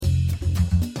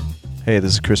Hey,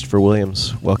 this is Christopher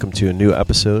Williams. Welcome to a new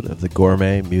episode of the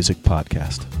Gourmet Music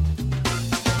Podcast.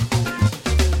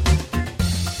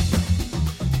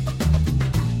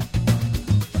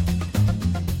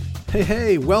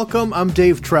 Hey, welcome. I'm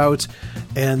Dave Trout,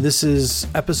 and this is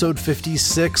episode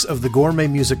 56 of the Gourmet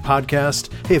Music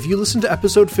Podcast. Hey, if you listened to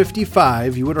episode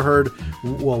 55, you would have heard,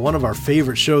 one of our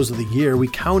favorite shows of the year. We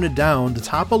counted down the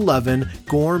top 11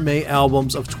 gourmet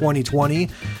albums of 2020.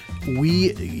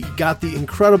 We got the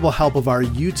incredible help of our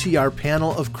UTR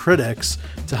panel of critics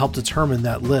to help determine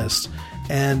that list.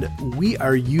 And we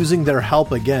are using their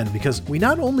help again because we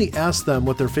not only asked them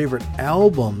what their favorite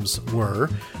albums were,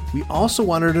 we also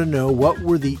wanted to know what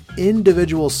were the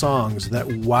individual songs that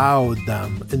wowed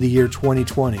them in the year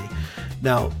 2020.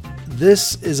 Now,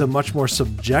 this is a much more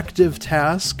subjective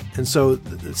task, and so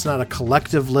it's not a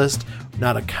collective list,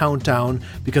 not a countdown,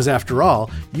 because after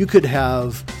all, you could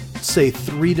have, say,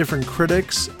 3 different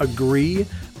critics agree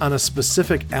on a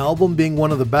specific album being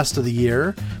one of the best of the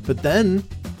year, but then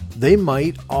they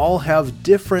might all have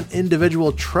different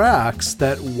individual tracks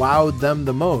that wowed them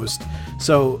the most.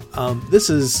 So this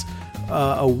is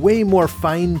a way more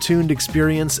fine-tuned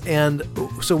experience, and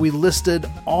so we listed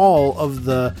all of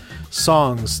the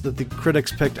songs that the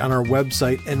critics picked on our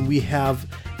website, and we have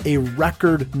a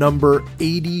record number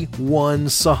 81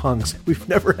 songs. We've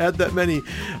never had that many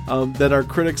that our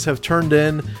critics have turned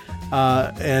in,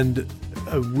 and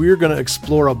we're going to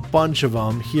explore a bunch of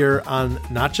them here on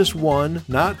not just one,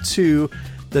 not two,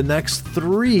 the next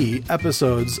 3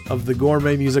 episodes of the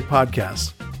Gourmet Music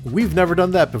Podcast. We've never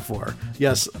done that before.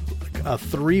 Yes, a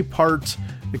 3-part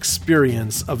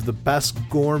experience of the best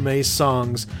gourmet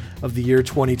songs of the year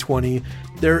 2020.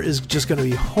 There is just going to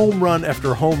be home run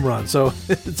after home run, so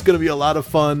it's going to be a lot of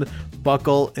fun.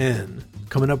 Buckle in.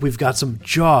 Coming up, we've got some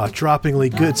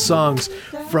jaw-droppingly good songs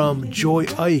from Joy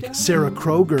Ike, Sarah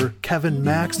Kroger, Kevin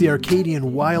Max, The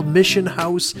Arcadian Wild, Mission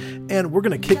House, and we're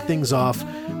going to kick things off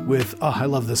with, I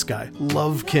love this guy,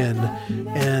 Lovekin,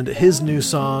 and his new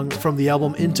song from the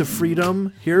album Into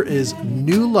Freedom. Here is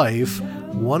New Life,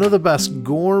 one of the best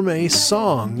gourmet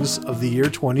songs of the year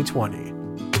 2020.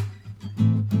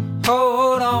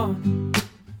 Hold on,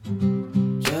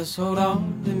 just hold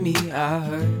on to me. I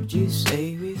heard you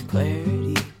say with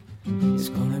clarity, it's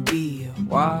gonna be a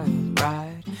wild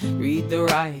ride. Read the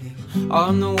writing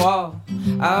on the wall.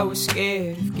 I was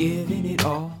scared of giving it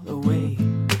all away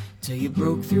till you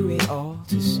broke through it all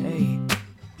to say,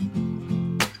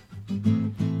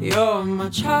 you're my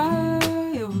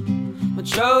child, my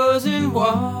chosen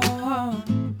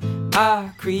one, my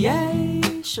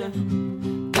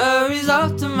creation, the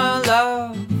result of my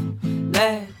love.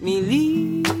 Let me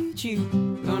lead you,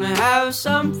 gonna have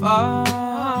some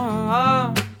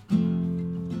fun.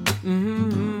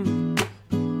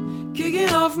 Kicking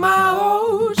off my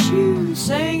old shoes,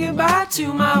 saying goodbye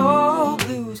to my old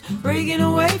blues, breaking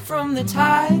away from the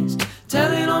ties,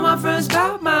 telling all my friends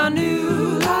about my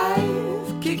new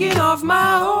life. Kicking off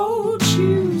my old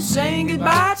shoes, saying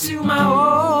goodbye to my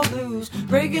old blues,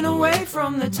 breaking away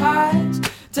from the ties,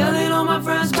 telling all my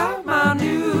friends about my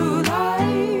new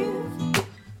life.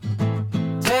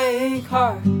 Take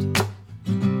heart,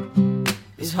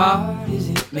 as hard as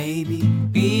it may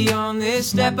be on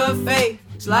this step of faith.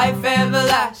 It's life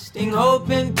everlasting, hope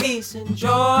and peace and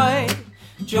joy,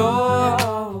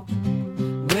 joy.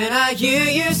 When I hear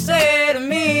you say to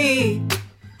me,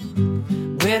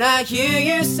 when I hear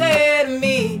you say to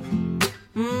me,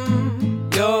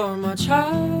 you're my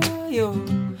child, you're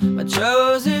my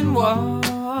chosen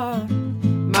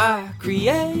one, my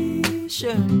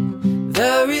creation,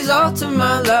 the result of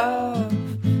my love.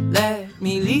 Let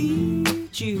me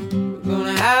lead you, we're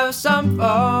gonna have some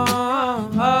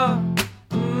fun.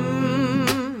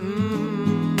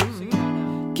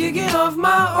 Kicking off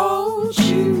my old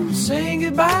shoes, saying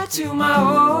goodbye to my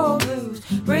old blues,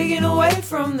 breaking away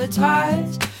from the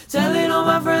ties, telling all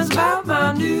my friends about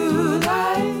my new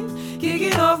life.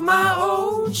 Kicking off my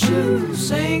old shoes,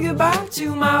 saying goodbye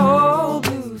to my old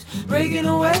blues, breaking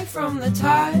away from the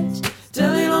ties,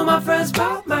 telling all my friends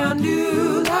about my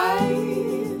new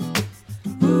life.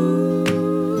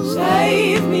 Ooh,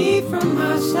 save me from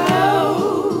myself.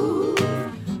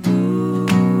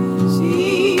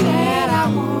 See that I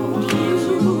want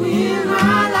you in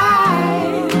my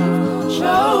life.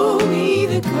 Show me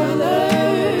the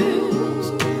colors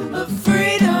of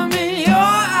freedom in your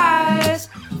eyes.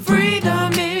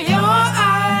 Freedom in your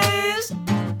eyes.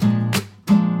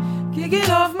 Kicking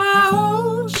off my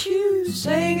old shoes,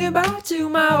 saying goodbye to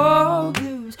my old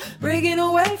blues, breaking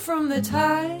away from the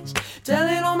ties,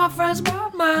 telling all my friends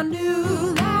about my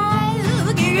new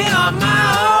life. Kicking off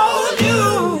my old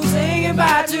shoes, saying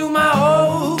goodbye to my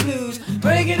old blues,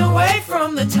 breaking away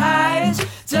tides,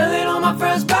 telling all my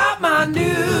friends about my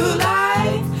new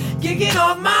life. Kicking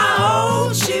off my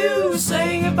old shoes,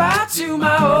 saying goodbye to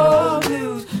my old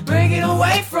blues. Breaking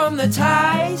away from the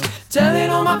tides, telling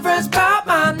all my friends about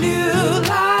my new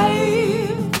life.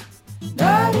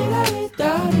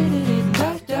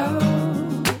 Da-di-da-di-da-di-da-di-da-do.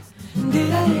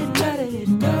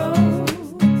 Di-da-di-da-di-da-do.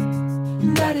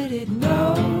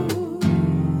 Da-di-da-di-do.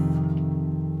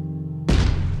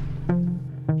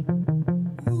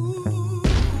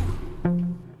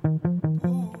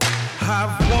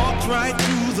 I've walked right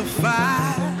through the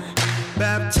fire,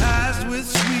 baptized with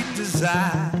sweet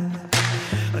desire.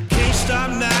 I can't stop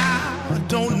now, I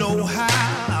don't know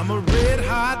how. I'm a red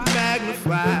hot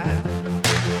magnified.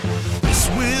 This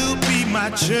will be my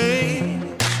change,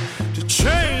 to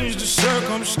change the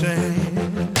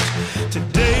circumstance.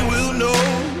 Today we'll know,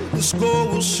 the score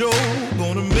will show,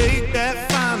 gonna make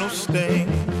that final stand.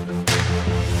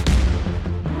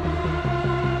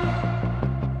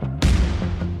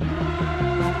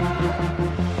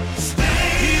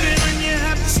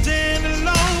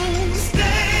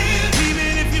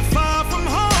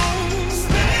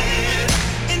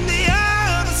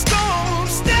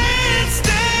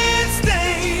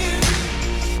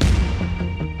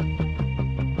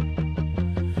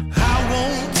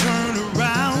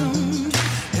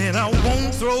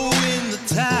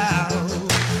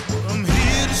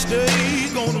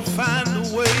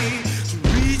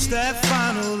 That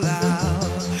final hour,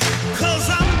 'cause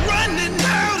I'm running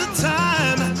out of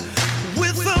time,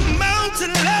 with a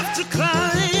mountain left to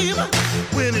climb.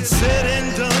 When it's said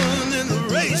and done and the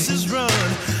race is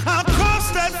run, I'll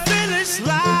cross that finish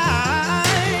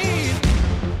line.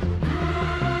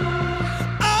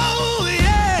 Oh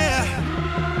yeah.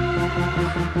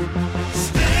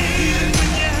 Even when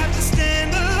you have to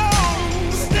stand alone,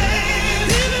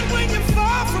 even when you're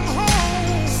far from home.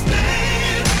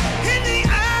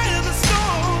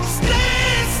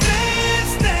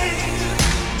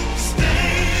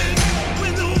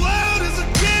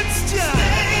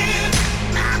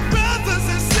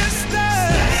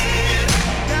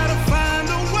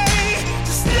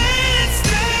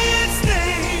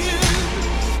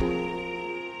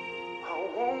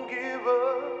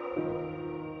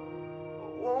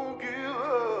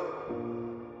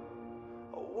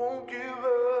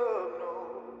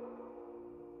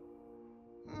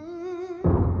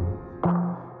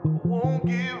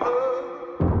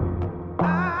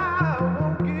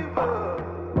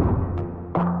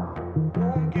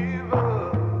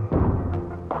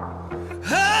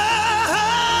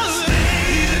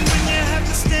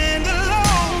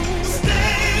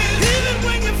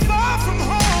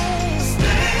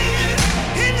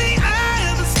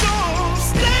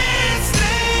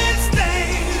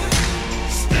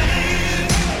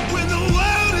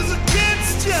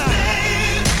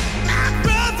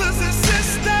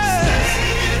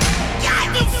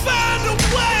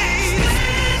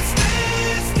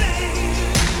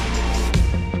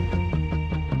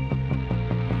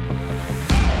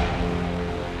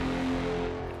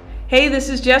 Hey, this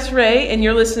is Jess Ray, and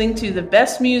you're listening to the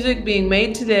best music being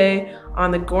made today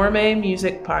on the Gourmet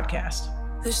Music Podcast.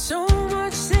 There's so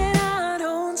much that I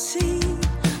don't see,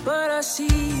 but I see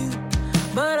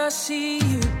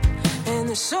you, and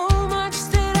there's so much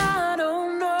that I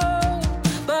don't know,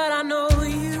 but I know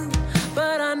you,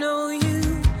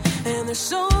 and there's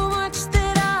so much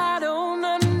that I don't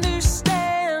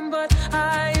understand, but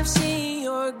I have seen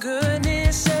your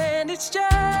goodness, and it's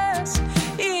just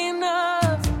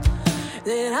enough.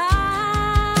 That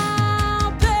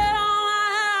I'll bet all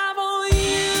I have on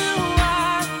you.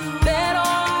 I bet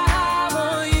all I have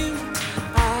on you.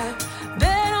 I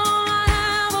bet all I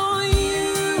have on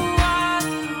you. I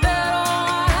bet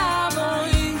all I have on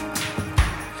you.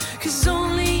 'Cause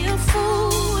only a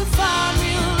fool would find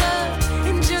real love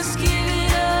and just give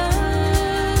it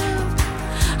up.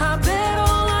 I bet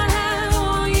all I have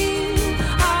on you.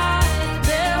 I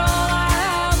bet all I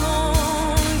have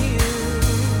on you.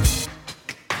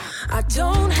 I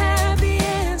don't have the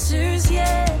answers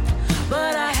yet,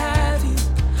 but I have you,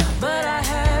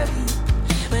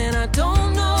 When I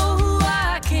don't know who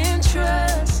I can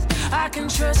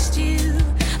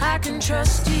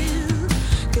trust you,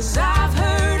 'Cause I've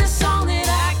heard a song that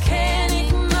I can't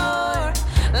ignore,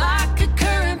 like a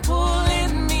current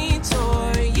pulling me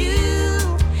toward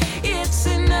you. It's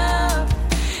enough,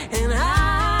 and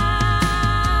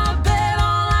I bet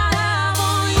all I have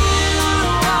on you.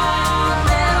 I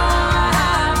bet all I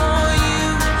have on you.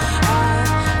 I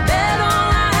bet all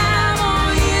I have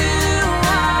on you. I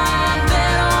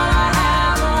bet all I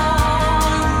have on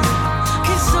you.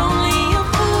 'Cause only a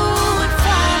fool would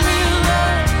find real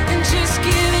love and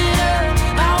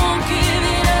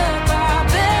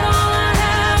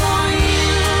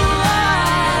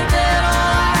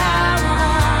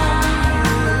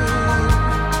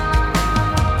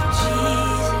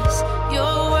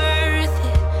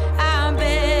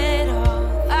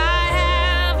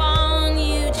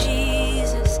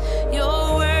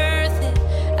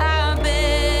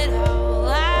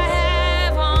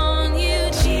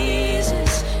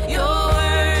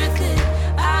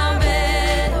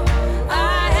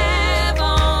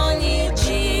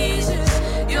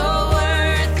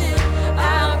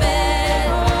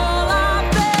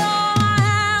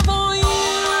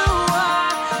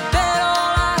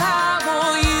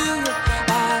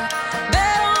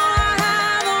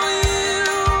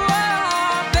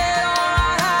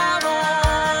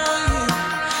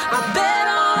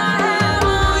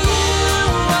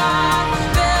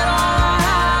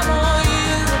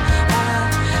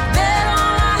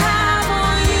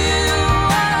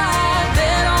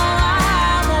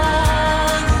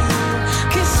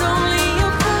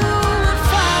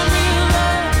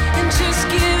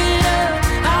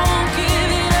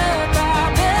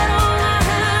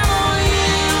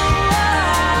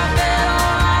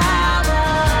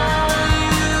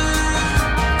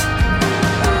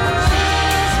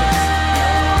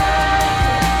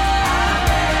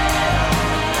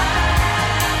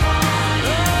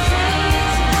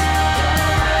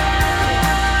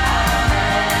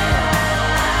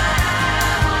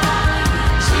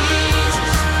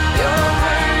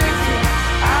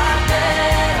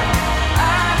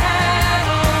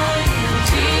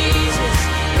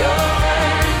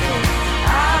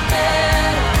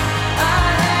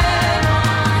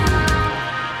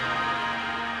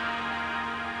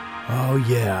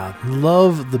Yeah,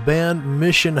 love the band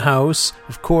Mission House,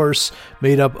 of course,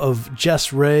 made up of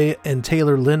Jess Ray and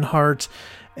Taylor Linhart,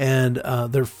 and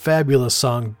their fabulous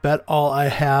song, Bet All I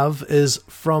Have, is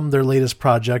from their latest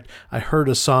project, I Heard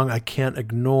a Song I Can't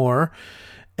Ignore.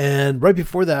 And right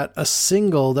before that, a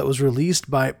single that was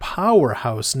released by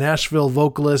powerhouse Nashville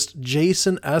vocalist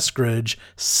Jason Eskridge,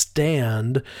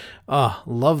 Stand.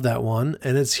 Love that one.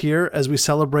 And it's here as we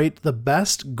celebrate the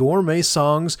best gourmet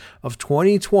songs of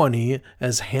 2020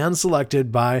 as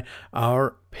hand-selected by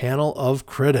our panel of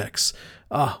critics.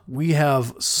 We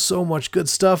have so much good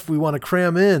stuff we want to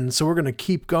cram in, so we're going to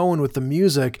keep going with the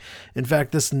music. In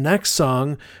fact, this next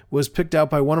song was picked out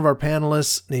by one of our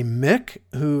panelists named Mick,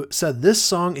 who said this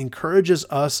song encourages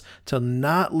us to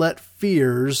not let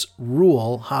fears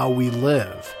rule how we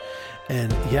live.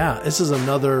 And yeah, this is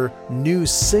another new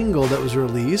single that was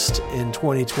released in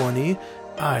 2020.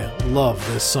 I love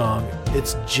this song.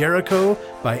 It's Jericho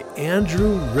by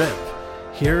Andrew Ripp,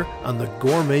 here on the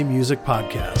Gourmet Music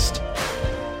Podcast.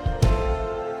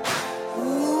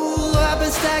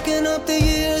 Stacking up the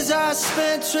years I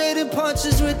spent trading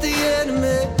punches with the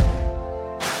enemy.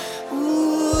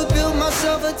 Ooh, built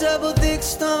myself a double thick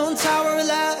stone tower,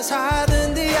 lies higher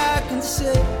than the eye can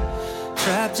see.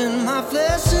 Trapped in my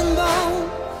flesh and bone,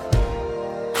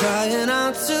 crying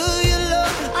out to you,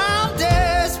 love. I'm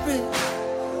desperate.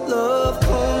 Love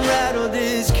come rattle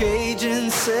this cage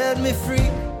and set me free.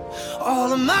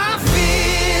 All of my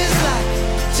fears like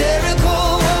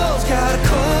Jericho walls gotta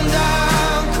come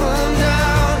down, come down.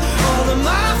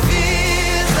 My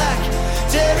fears like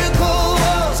Jericho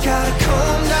walls gotta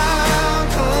come down,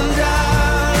 come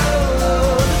down.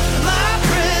 Oh, my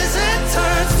prison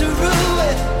turns to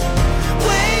ruin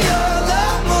when your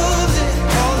love moves it.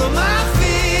 All of my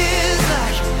fears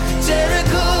like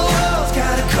Jericho walls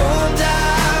gotta come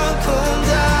down, come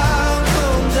down,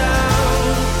 come down.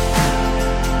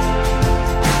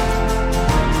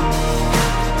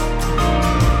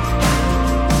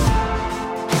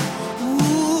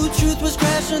 Was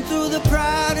crashing through the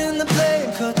pride and the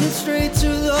blame, cutting straight to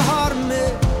the heart of me.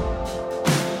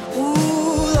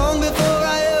 Ooh, long before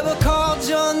I ever called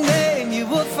your name, you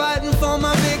were fighting for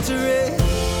my victory.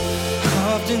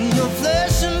 Carved in your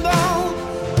flesh and bone,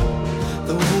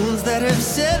 the wounds that have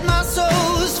set my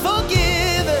soul is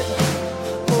forgiven.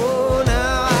 Oh,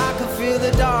 now I can feel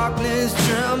the darkness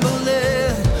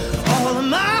trembling. All of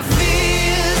my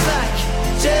fears like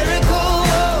Jericho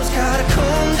walls gotta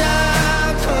come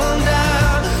down, come down.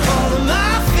 All of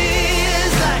my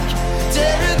fears like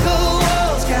Jericho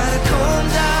walls gotta come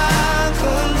down,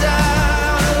 come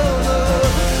down. Oh,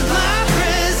 my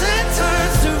prison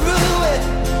turns to ruin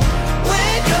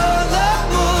when your love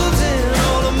moves in.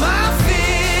 All of my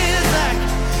fears like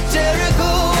Jericho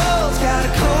walls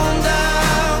gotta come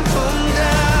down, come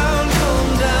down,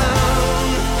 come down.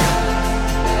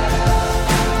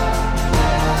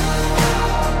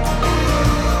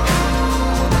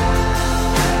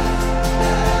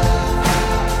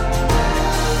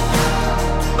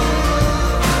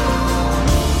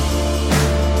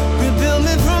 Rebuild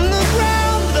me from the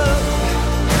ground up.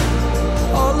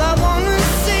 All I wanna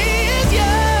see is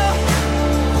you.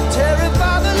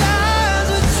 Terrify the lies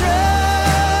of truth.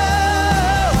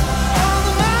 All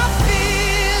of my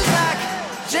fears like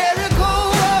Jericho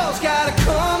walls gotta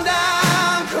come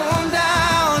down, come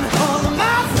down. All of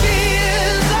my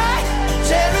fears like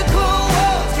Jericho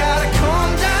walls gotta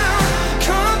come down,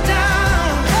 come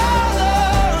down. Oh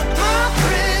Lord, my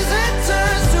prison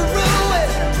turns to ruin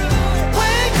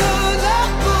when your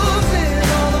love moves in.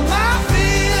 All of my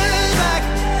fears like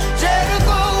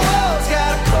Jericho walls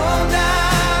gotta come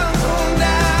down, come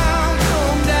down,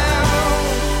 come down.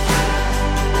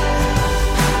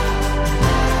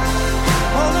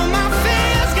 All of my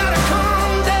fears gotta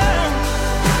come down.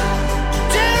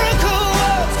 Jericho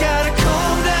walls gotta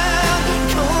come down,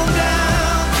 come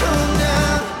down, come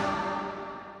down.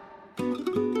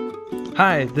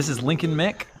 Hi, this is Lincoln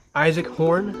Mick. Isaac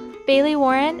Horn. Bailey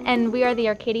Warren, and we are the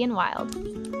Arcadian Wild.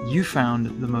 You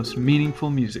found the most meaningful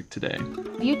music today.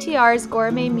 UTR's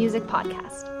Gourmet Music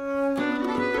Podcast.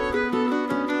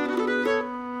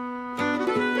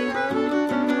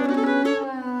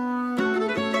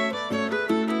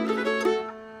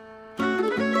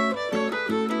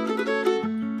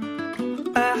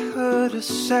 I heard a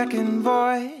second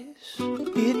voice.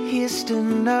 It hissed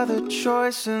another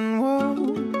choice and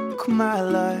woke my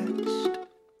lust.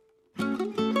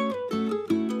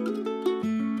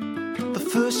 The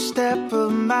first step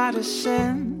of my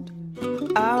descent,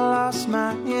 I lost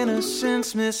my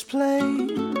innocence,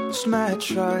 misplaced my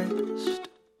trust.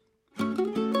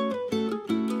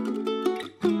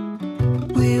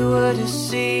 We were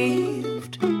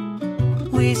deceived.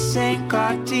 we sank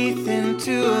our teeth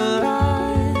into a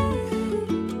lie.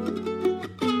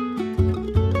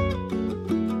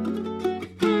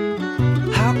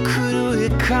 How could we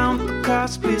count the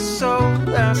cost we sold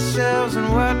ourselves, and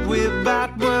what we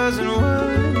bought wasn't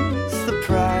worth the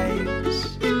price?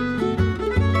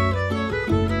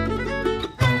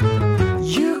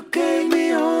 You gave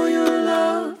me all your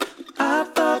love, I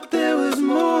thought there was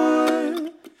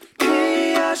more.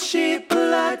 Chaos shaped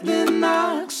like the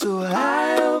knock, so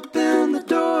I opened the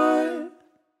door.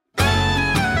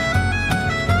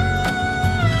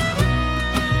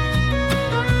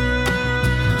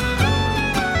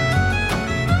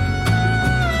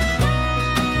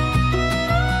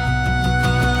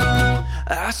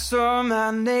 I saw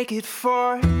my naked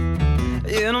form.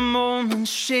 In a moment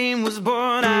shame was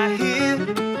born. I hid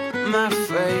my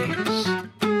face.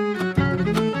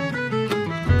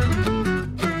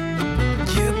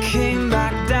 You came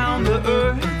back down to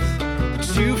earth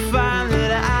to find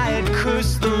that I had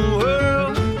cursed the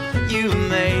world you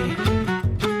made.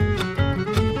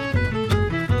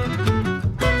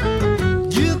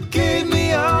 You gave me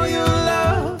all your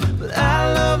love, but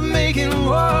I love making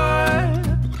war.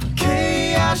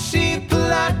 Sheep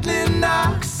lightning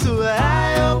knocks, so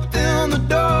I open the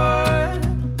door.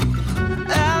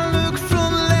 I look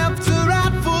from left to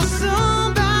right for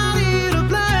somebody to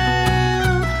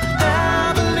blame.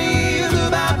 I believe the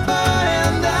Bible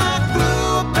and I grew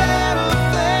a better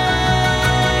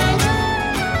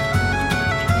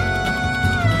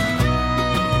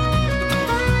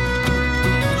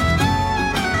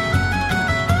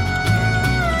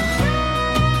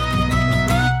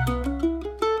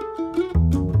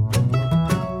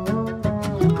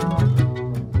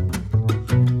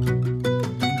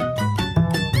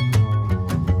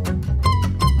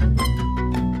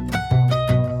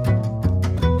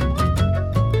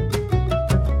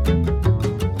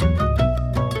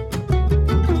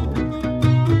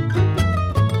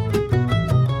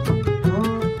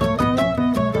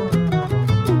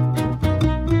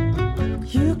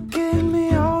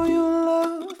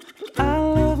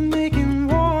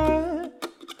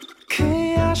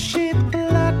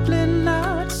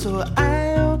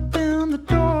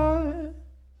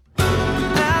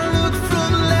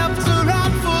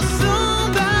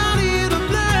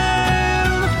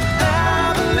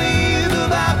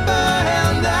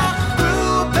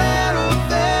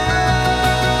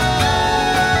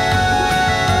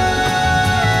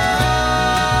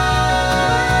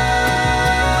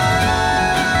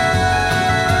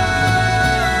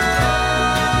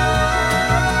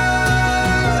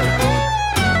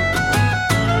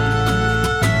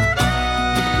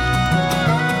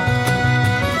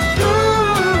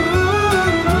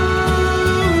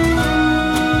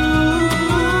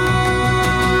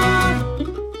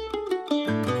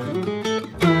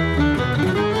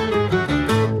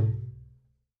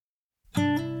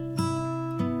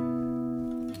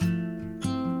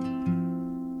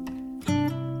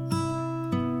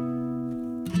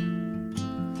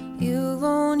You've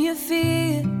owned your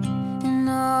fear and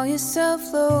all your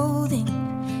self-loathing.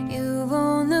 You've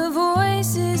owned the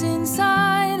voices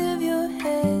inside of your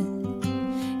head.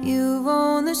 You've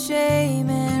owned the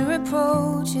shame and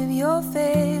reproach of your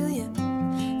failure.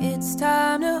 It's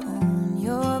time to own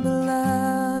your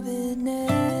belovedness.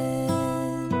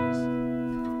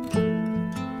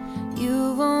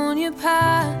 You've owned your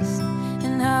past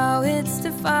and how it's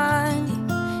defined you.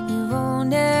 You've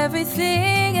owned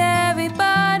everything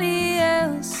everybody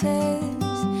else says.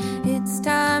 It's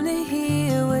time to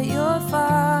hear what your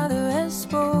Father has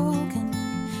spoken.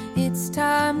 It's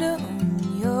time to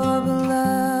own your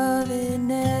belovedness.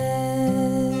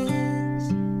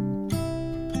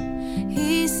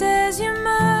 He says you're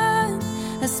mine.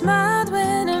 I smiled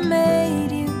when I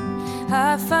made you.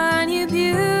 I find you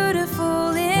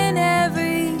beautiful in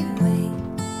every way.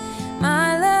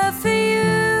 My love for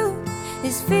you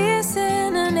is fierce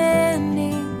and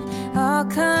unending. I'll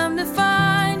come to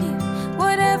find you,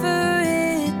 whatever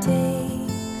it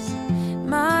takes,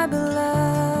 my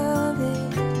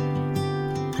beloved.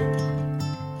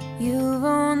 You've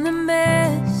owned the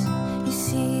mess you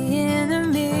see in the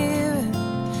mirror.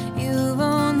 You've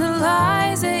owned the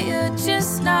lies that you're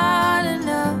just not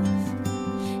enough.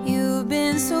 You've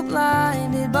been so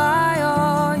blinded by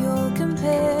all your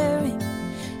comparing.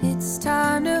 It's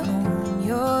time to own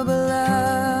your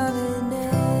belovedness.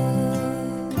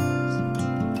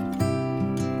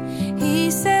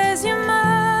 He says you're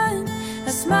mine.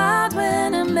 I smiled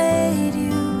when I made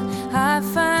you. I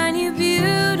find you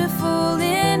beautiful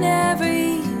in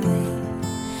every way.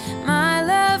 My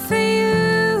love for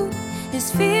you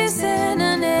is fierce and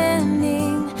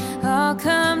unending. I'll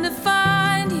come to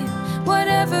find you,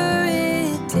 whatever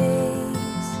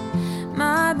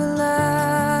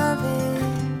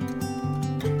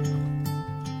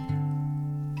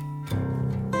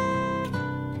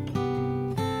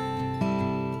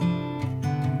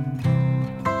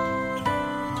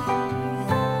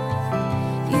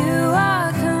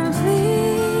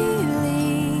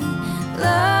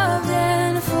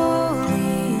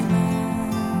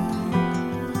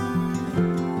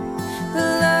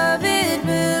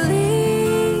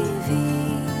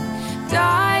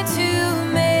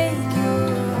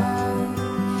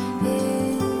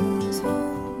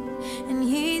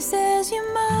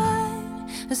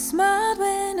smiled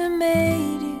when I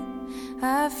made you.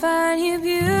 I find you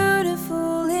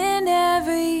beautiful in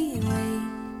every way.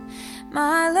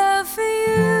 My love for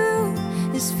you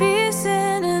is fierce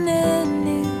and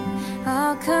unending.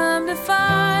 I'll come to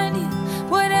find you,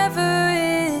 whatever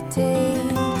it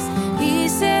takes. He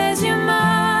says you're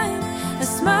mine. I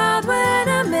smiled when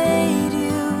I made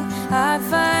you. I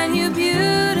find you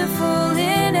beautiful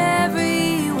in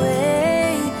every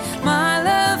way. My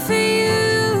love for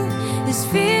you is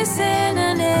fierce and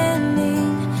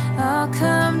unending. I'll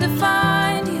come to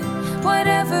find you,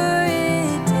 whatever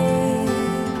it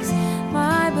takes.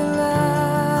 My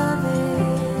beloved,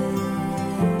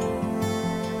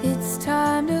 it's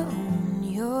time to own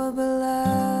your belovedness.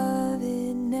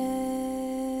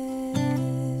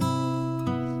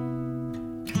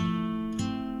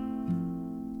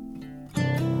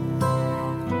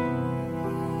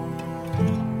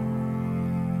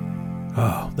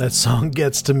 Oh, that song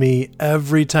gets to me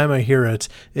every time I hear it.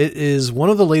 It is one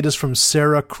of the latest from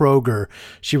Sarah Kroger.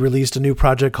 She released a new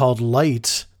project called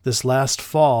Light this last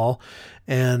fall,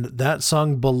 and that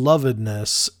song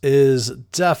Belovedness is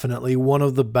definitely one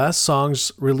of the best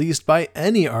songs released by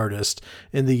any artist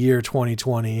in the year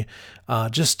 2020.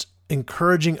 Just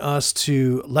encouraging us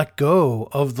to let go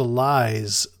of the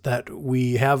lies that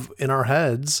we have in our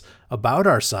heads about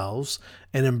ourselves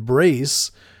and embrace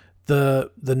the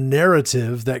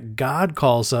narrative that God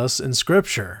calls us in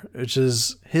Scripture, which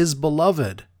is His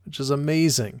beloved, which is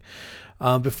amazing.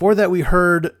 Before that, we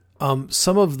heard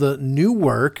some of the new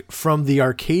work from the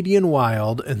Arcadian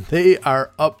Wild, and they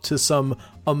are up to some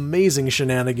amazing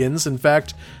shenanigans. In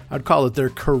fact, I'd call it their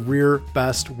career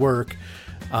best work.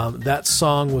 That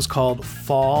song was called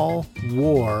Fall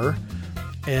War,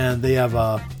 and they have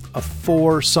a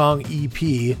 4-song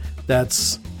EP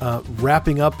that's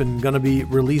wrapping up and going to be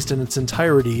released in its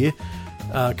entirety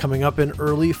coming up in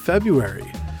early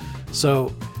February.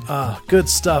 So good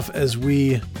stuff as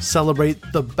we celebrate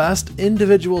the best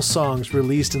individual songs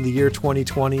released in the year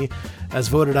 2020 as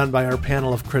voted on by our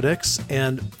panel of critics.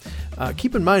 And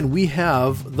keep in mind, we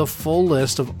have the full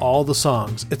list of all the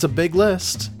songs. It's a big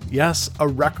list. Yes, a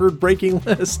record-breaking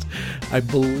list. I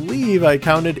believe I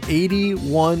counted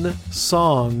 81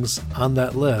 songs on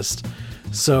that list.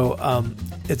 So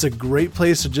it's a great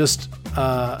place to just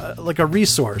like a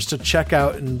resource to check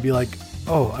out and be like,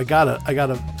 oh, I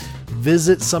gotta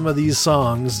visit some of these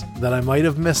songs that I might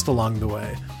have missed along the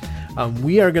way.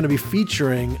 We are going to be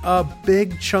featuring a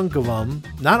big chunk of them,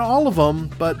 not all of them,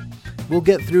 but we'll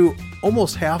get through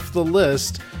almost half the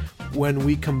list when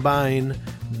we combine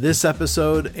this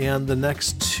episode and the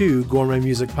next 2 Gourmet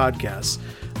Music podcasts.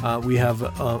 We have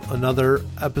another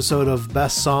episode of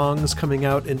Best Songs coming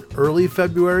out in early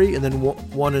February, and then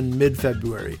one in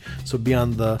mid-February. So be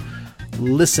on the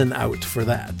listen out for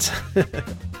that.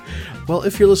 Well,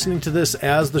 if you're listening to this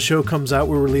as the show comes out,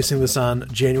 we're releasing this on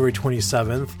January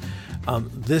 27th.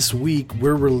 This week,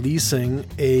 we're releasing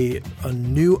a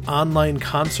new online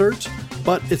concert,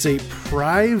 but it's a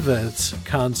private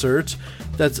concert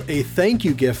that's a thank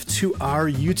you gift to our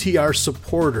UTR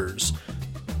supporters.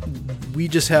 We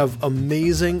just have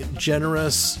amazing,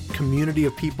 generous community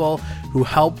of people who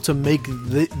help to make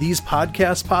these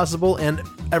podcasts possible and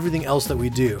everything else that we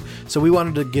do. So we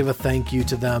wanted to give a thank you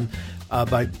to them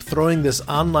by throwing this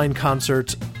online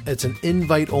concert. It's an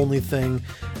invite-only thing,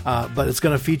 but it's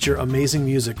going to feature amazing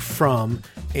music from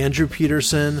Andrew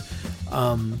Peterson,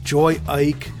 Joy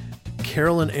Ike,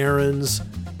 Carolyn Aarons,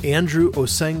 Andrew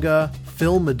Osenga,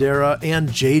 Phil Madera, and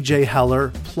JJ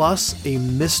Heller, plus a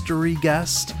mystery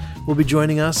guest will be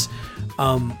joining us.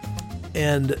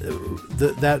 And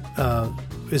that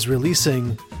is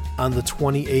releasing on the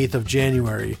 28th of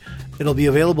January. It'll be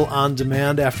available on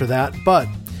demand after that, but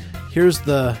here's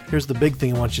the big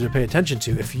thing I want you to pay attention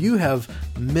to. If you have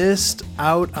missed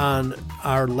out on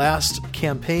our last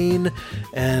campaign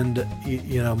and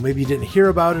you know maybe you didn't hear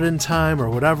about it in time or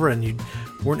whatever, and you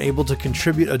weren't able to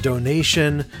contribute a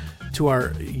donation to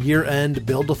our year-end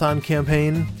Build-a-thon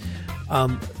campaign,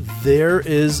 there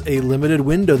is a limited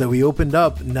window that we opened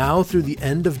up now through the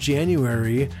end of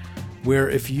January, where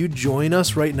if you join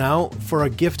us right now for a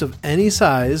gift of any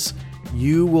size,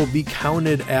 you will be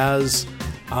counted as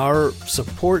our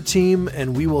support team,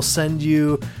 and we will send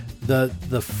you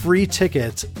the free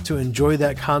ticket to enjoy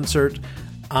that concert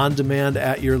on demand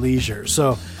at your leisure.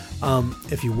 So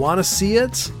if you want to see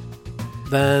it,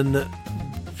 then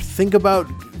think about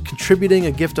contributing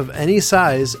a gift of any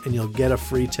size and you'll get a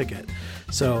free ticket.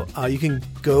 So you can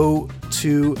go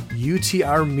to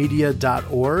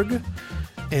utrmedia.org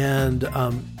and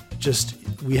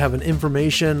we have an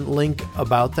information link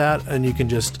about that, and you can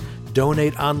just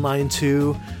donate online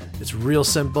too. It's real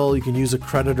simple. You can use a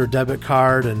credit or debit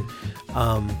card, and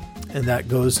that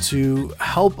goes to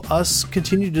help us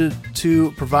continue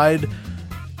to provide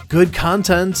good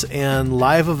content and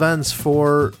live events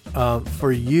for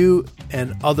you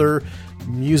and other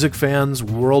music fans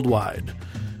worldwide.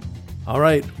 All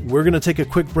right, we're going to take a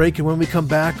quick break, and when we come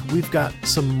back, we've got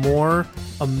some more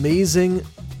amazing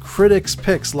critics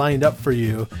picks lined up for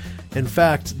you. In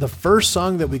fact, the first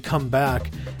song that we come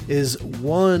back is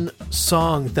one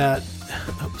song that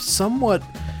somewhat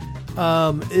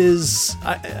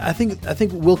I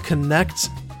think will connect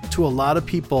to a lot of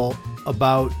people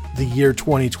about the year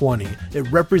 2020. It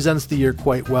represents the year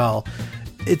quite well.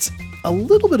 It's a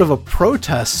little bit of a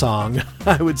protest song,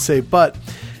 I would say, but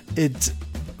it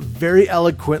very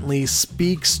eloquently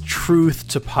speaks truth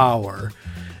to power.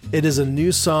 It is a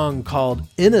new song called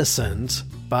Innocent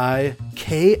by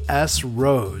K.S.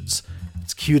 Rhodes.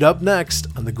 It's queued up next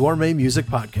on the Gourmet Music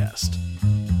Podcast.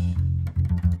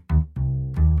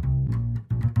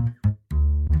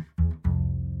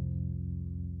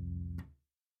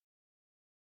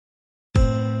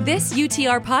 This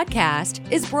UTR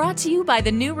podcast is brought to you by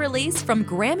the new release from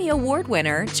Grammy Award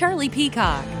winner Charlie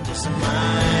Peacock.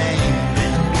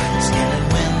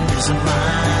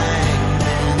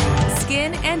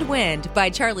 Skin and Wind by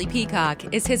Charlie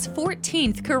Peacock is his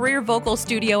 14th career vocal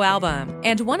studio album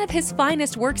and one of his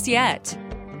finest works yet.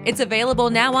 It's available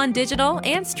now on digital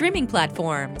and streaming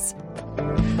platforms. 2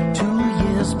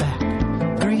 years back,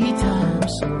 3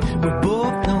 times, we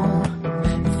both know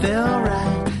it felt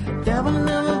right. There will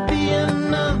never be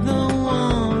another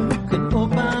one who could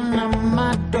open up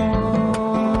my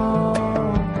door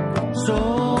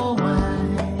so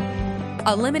wide.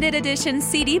 A limited edition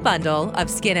CD bundle of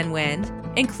Skin and Wind,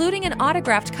 including an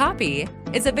autographed copy,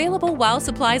 is available while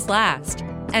supplies last.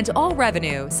 And all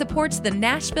revenue supports the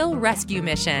Nashville Rescue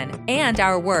Mission and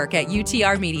our work at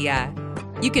UTR Media.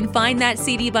 You can find that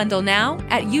CD bundle now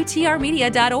at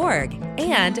utrmedia.org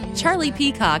and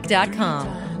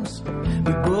charliepeacock.com.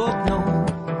 We both know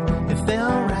it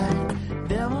felt right.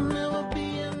 There will never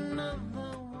be another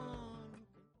one.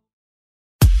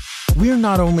 We're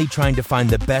not only trying to find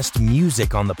the best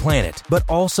music on the planet, but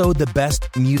also the best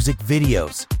music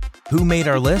videos. Who made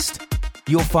our list?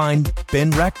 You'll find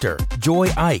Ben Rector, Joy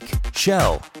Ike,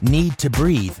 Shell, Need to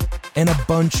Breathe, and a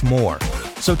bunch more.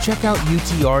 So check out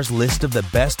UTR's list of the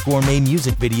best gourmet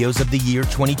music videos of the year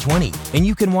 2020, and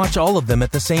you can watch all of them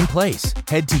at the same place.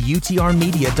 Head to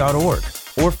utrmedia.org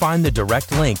or find the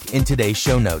direct link in today's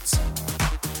show notes.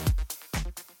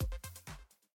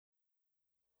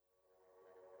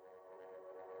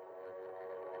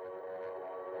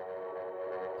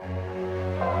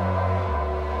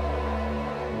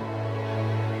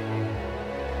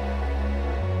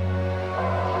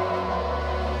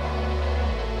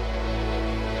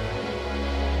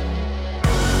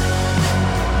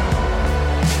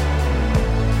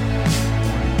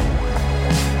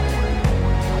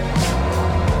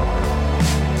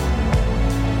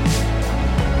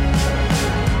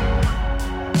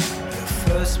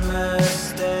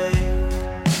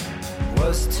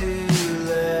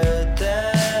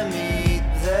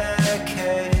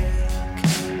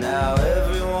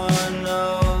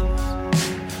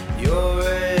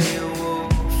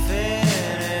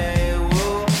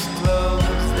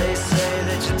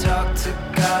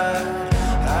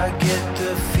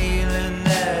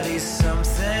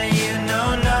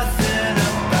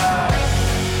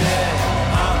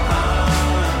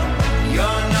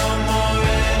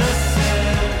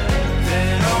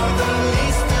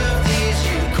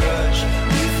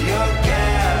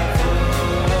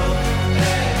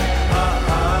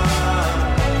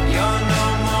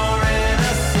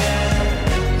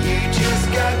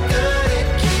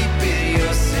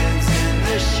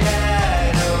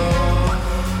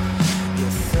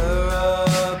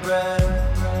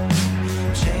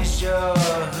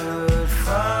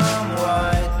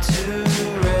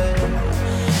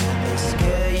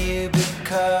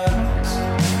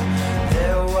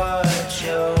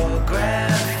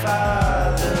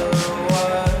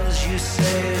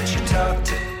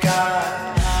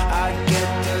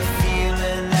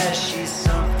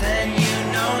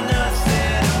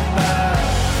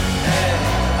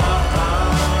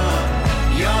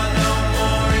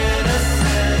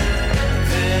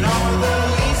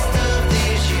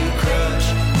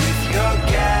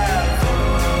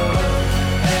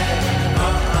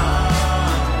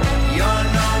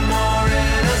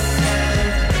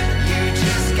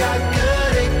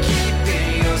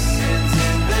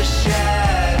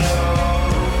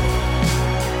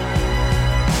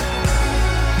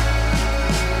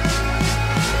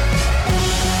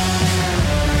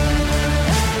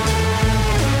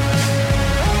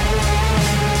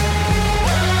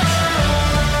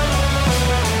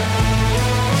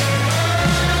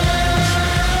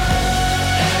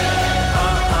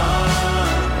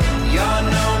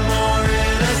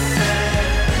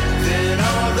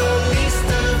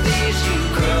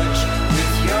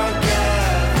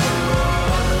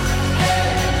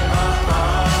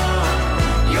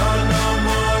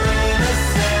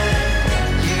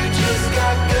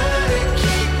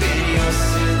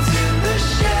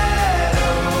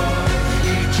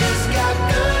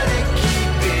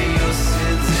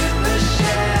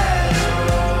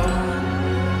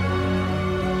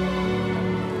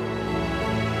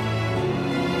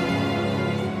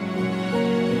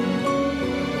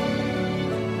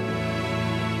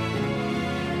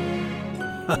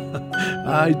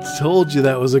 I told you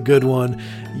that was a good one.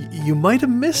 You might have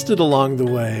missed it along the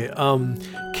way.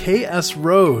 K.S.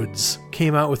 Rhodes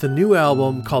came out with a new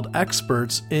album called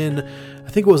Experts in, I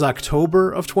think it was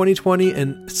October of 2020,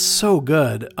 and it's so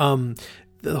good.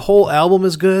 The whole album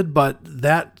is good, but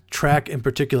that track in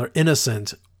particular,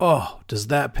 Innocent, oh, does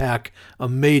that pack a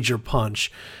major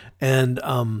punch. And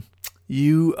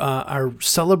you are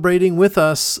celebrating with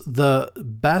us the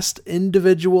best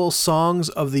individual songs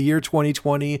of the year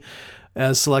 2020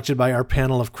 as selected by our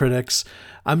panel of critics.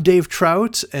 I'm Dave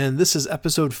Trout, and this is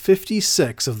episode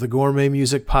 56 of the Gourmet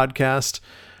Music Podcast.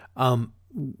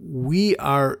 We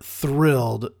are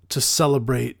thrilled to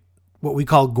celebrate what we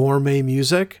call gourmet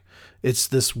music. It's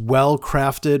this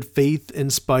well-crafted,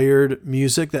 faith-inspired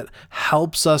music that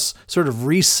helps us sort of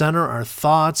recenter our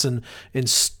thoughts and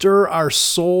stir our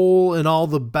soul in all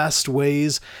the best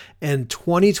ways. And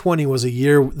 2020 was a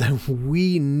year that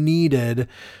we needed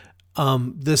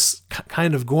this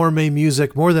kind of gourmet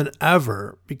music more than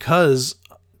ever, because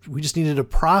we just needed to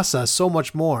process so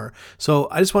much more. So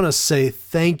I just want to say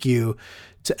thank you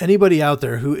to anybody out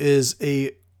there who is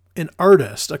an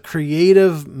artist, a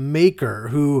creative maker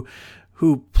who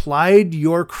plied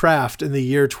your craft in the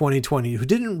year 2020, who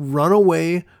didn't run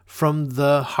away from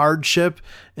the hardship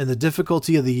and the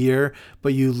difficulty of the year,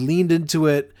 but you leaned into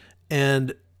it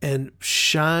and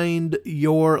shined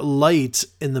your light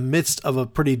in the midst of a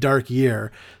pretty dark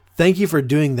year. Thank you for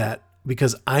doing that,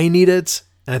 because I need it,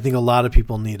 and I think a lot of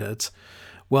people need it.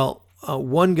 Well,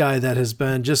 one guy that has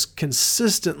been just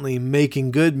consistently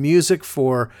making good music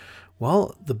for,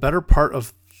 well, the better part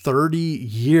of 30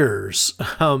 years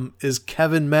is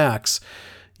Kevin Max.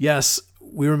 Yes,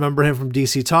 we remember him from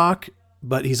DC Talk,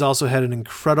 but he's also had an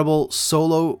incredible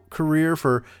solo career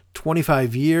for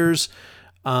 25 years.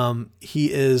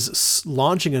 He is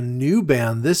launching a new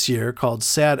band this year called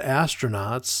Sad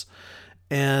Astronauts,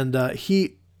 and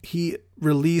he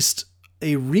released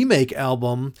a remake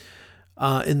album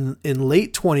in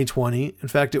late 2020. In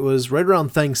fact, it was right around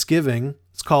Thanksgiving.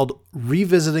 It's called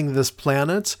Revisiting This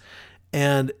Planet,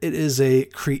 and it is a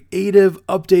creative,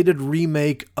 updated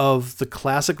remake of the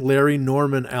classic Larry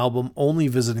Norman album Only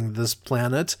Visiting This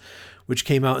Planet, which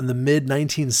came out in the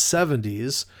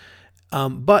mid-1970s.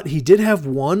 But he did have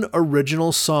one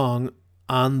original song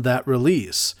on that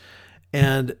release,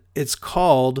 and it's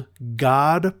called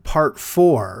God Part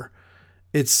 4.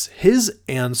 It's his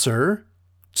answer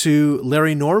to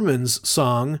Larry Norman's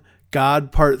song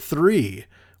God Part 3,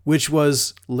 which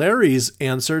was Larry's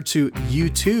answer to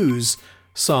U2's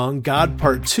song God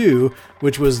Part 2,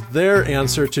 which was their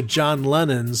answer to John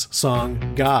Lennon's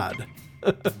song God.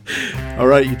 All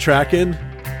right, you tracking?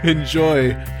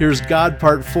 Enjoy. Here's God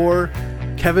Part 4,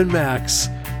 Kevin Max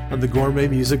on the Gourmet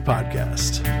Music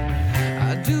Podcast.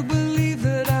 I do believe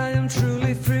that I am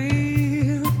truly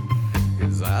free,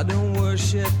 'cause I don't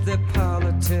worship their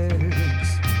politics.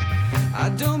 I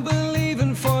don't believe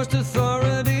in forced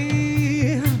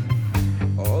authority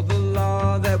or the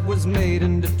law that was made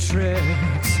into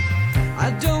tricks.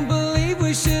 I don't believe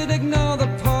we should ignore the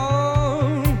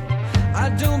poor. I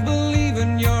don't believe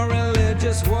in your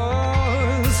religious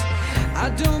wars. I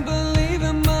don't believe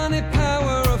in money,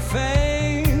 power, or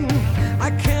fame. I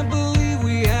can't believe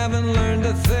we haven't learned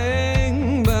a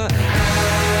thing, but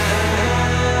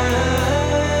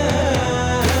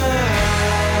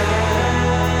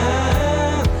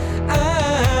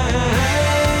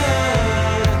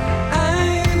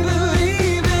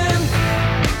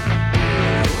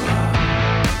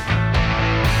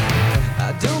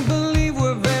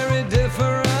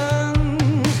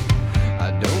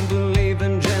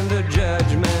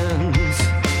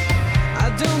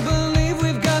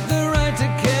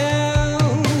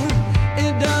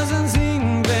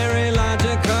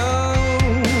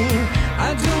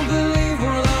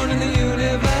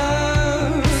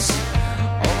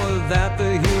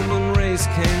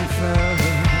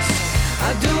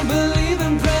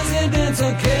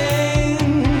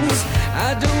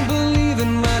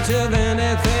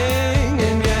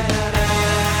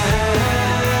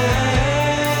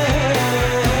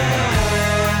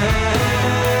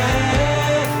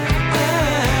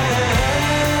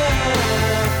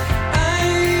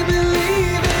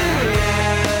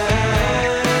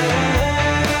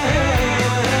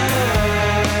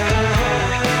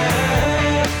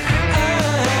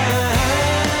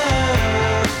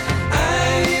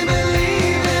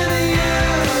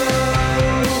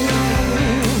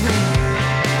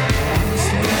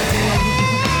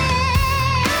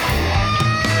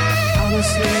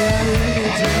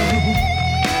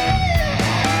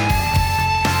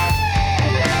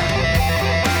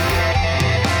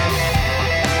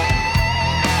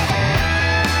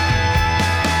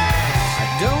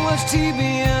watch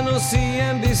TVN or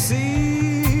CNBC.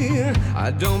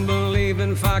 I don't believe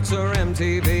in Fox or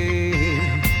MTV.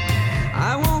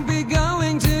 I won't be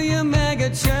going to your mega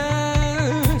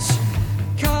church,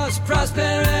 'cause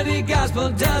prosperity gospel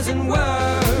doesn't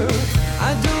work.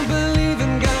 I don't believe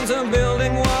in guns or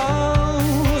building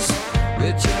walls.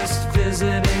 We're just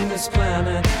visiting this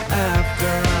planet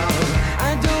after all.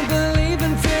 I don't believe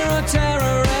in fear or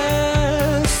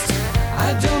terrorists.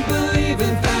 I don't believe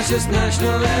in fascist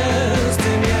nationalists.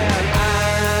 And yet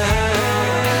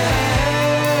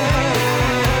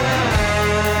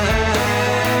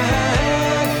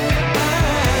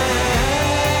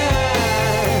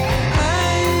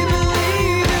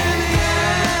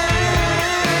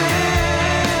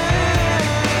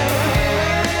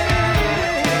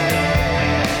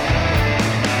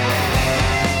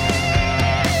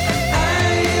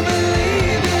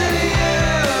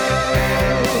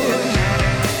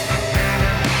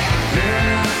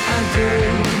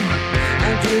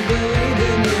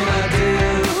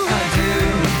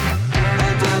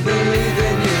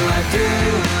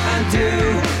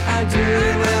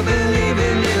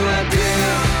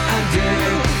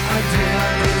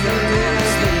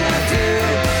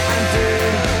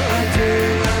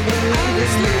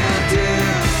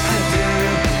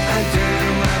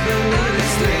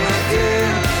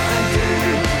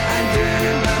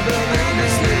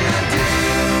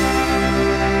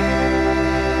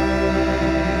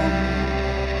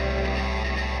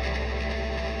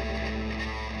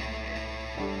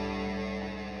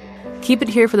Keep it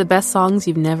here for the best songs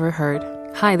you've never heard.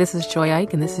 Hi, this is Joy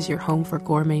Ike, and this is your home for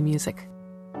gourmet music.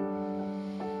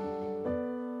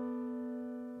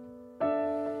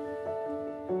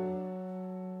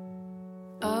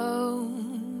 Oh,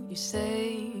 you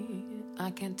say I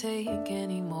can't take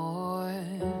any more.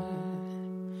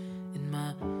 In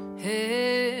my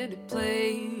head it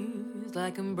plays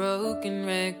like a broken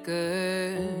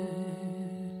record.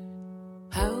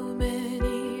 How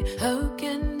many, how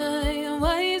can I,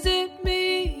 why is it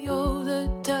me all the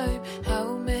time?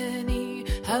 How many,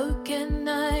 how can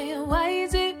I, why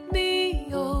is it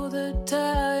me all the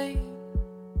time?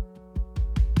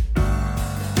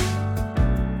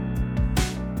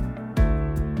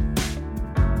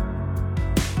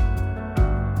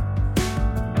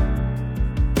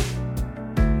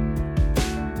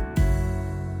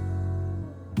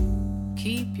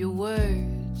 Keep your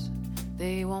words,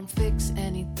 they won't fix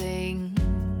anything.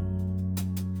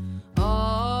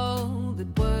 All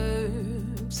that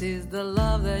works is the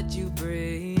love that you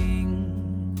bring.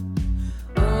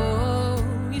 Oh,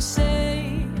 you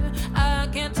say I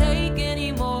can't take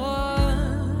any more.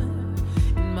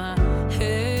 In my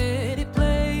head it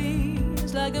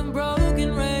plays like a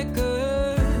broken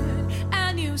record.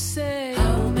 And you say,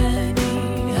 how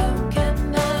many, how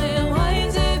can I, why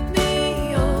is it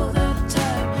me all the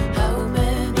time? How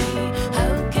many,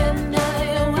 how can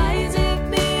I, why is it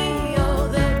me all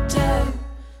the time?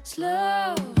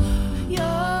 Slow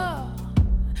your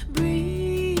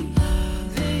breathing,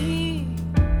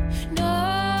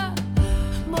 no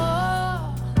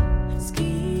more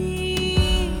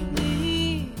scheming,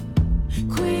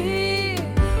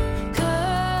 quicker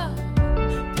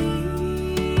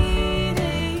beating,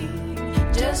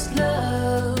 just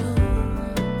love.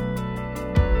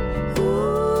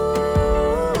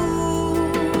 Ooh,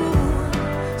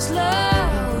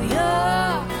 slow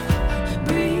your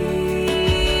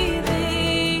breathing,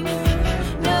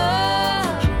 no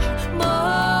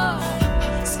more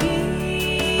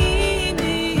scheming,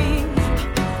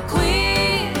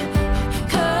 quicker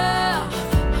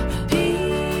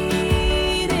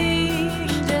beating,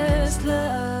 just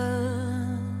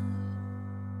love.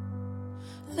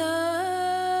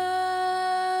 Love,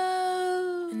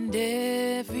 and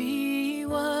everyone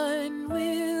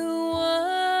will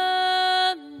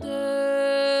wonder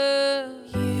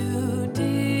you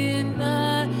did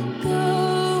not go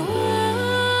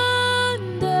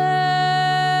under.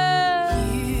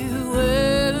 You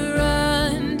were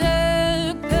undercover.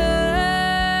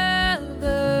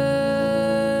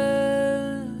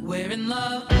 We're in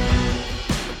love.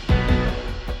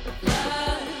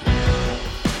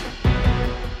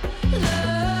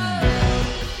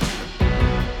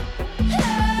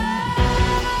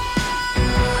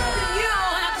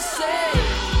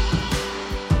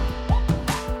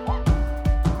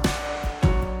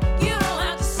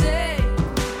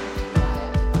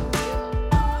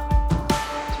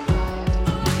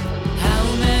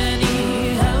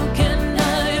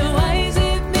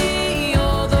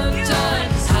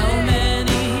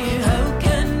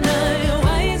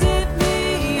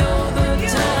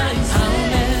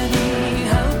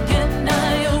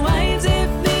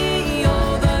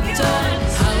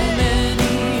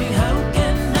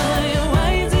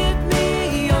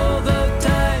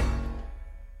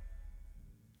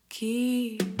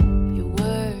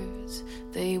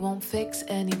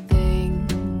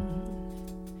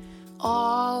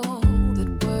 All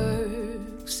that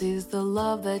works is the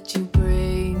love that you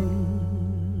bring.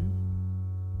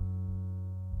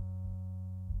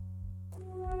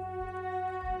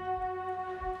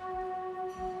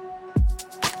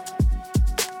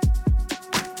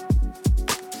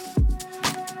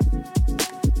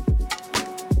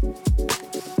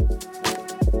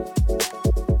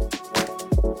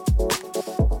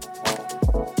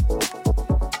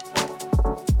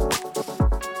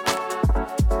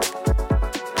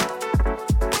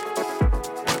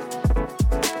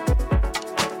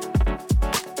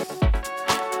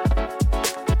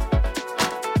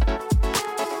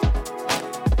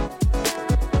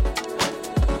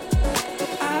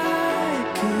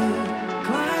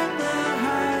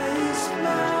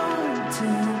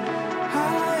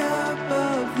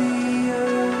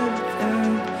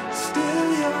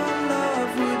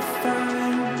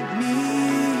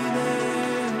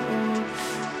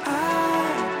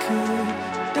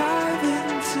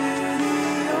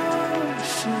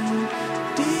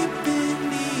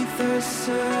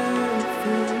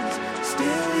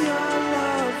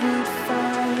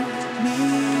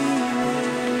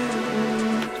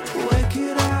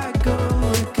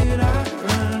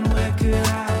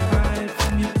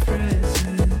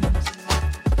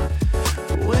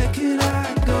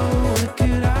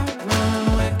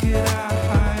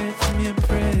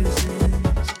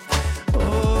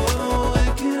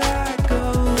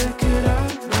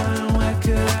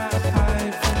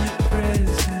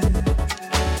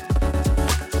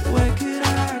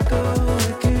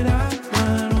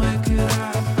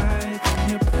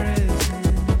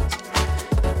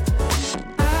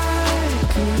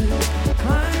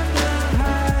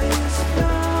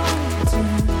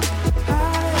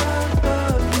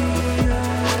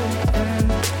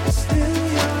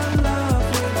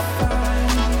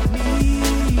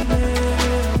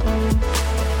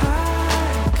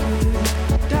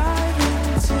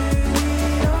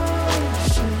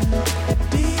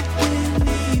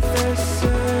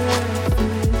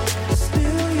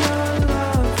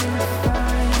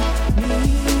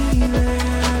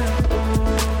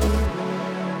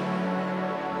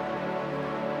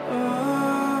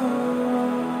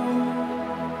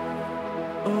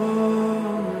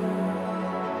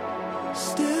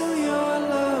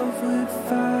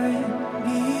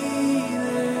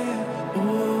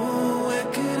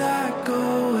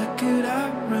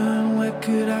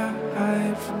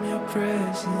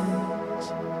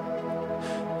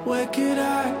 Where could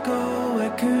I go? Where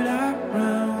could I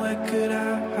run? Where could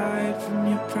I hide from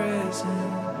your presence?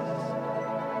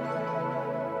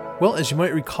 Well, as you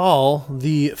might recall,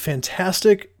 the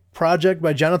fantastic project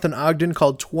by Jonathan Ogden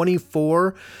called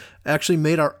 24 actually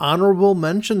made our honorable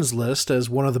mentions list as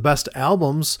one of the best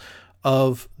albums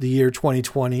of the year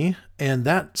 2020. And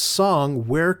that song,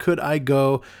 Where Could I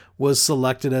Go, was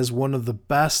selected as one of the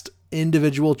best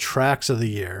individual tracks of the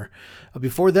year.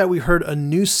 Before that, we heard a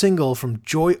new single from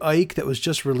Joy Ike that was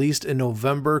just released in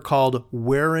November called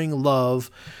Wearing Love.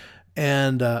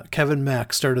 And Kevin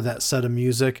Mack started that set of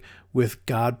music with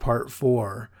God Part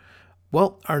 4.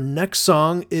 Well, our next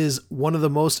song is one of the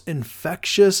most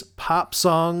infectious pop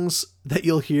songs that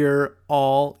you'll hear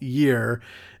all year.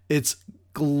 It's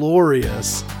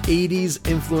glorious 80s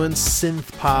influenced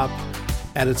synth pop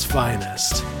at its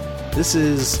finest. This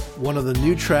is one of the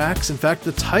new tracks, in fact,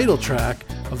 the title track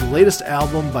of the latest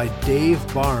album by Dave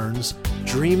Barnes,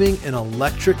 Dreaming in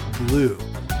Electric Blue,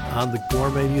 on the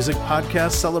Gourmet Music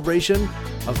Podcast celebration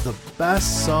of the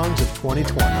best songs of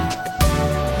 2020.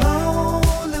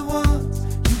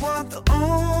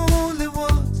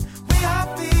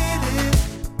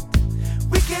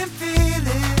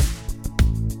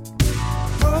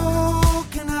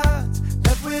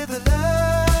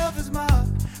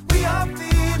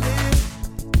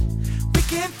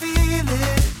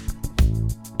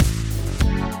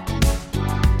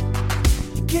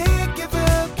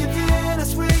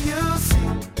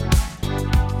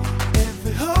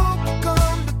 Every hope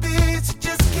come to be, so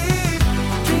just keep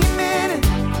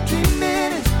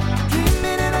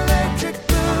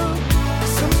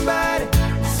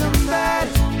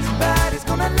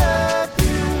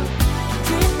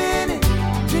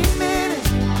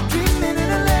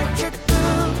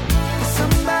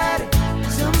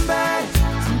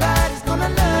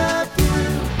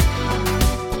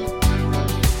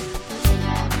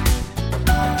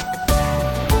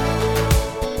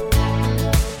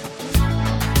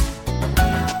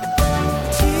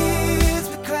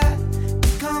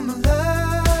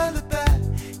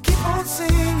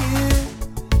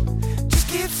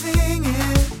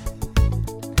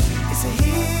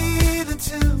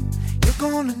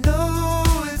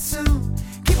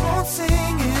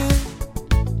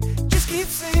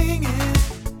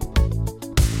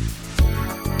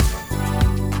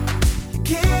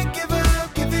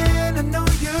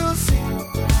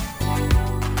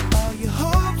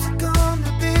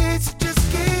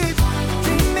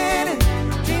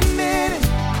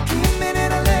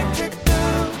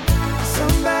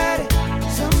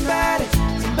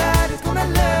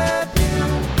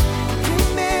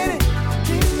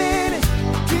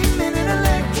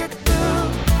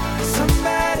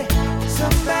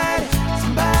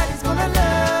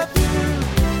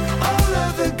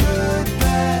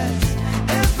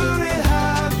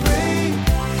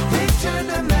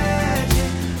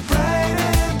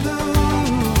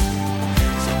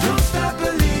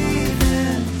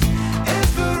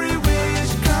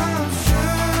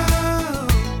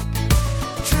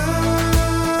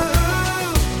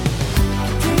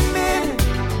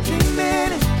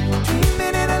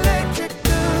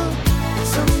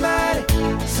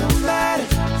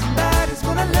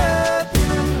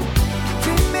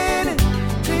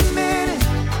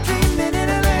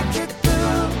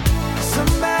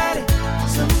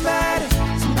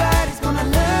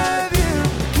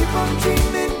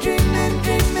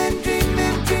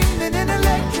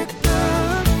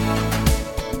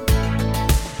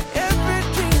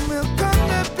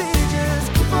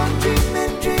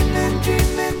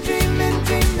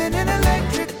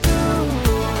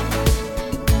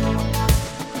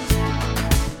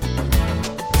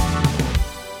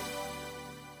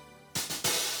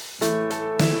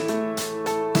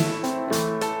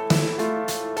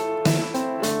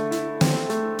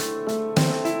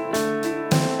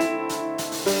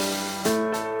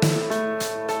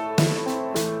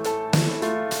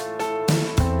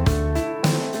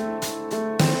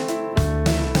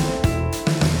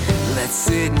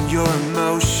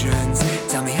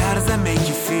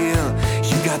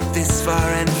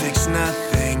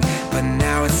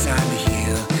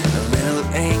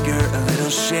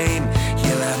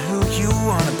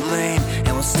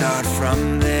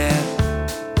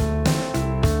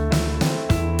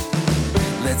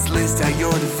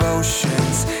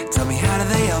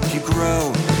help you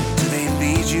grow? Do they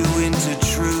lead you into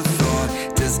truth, or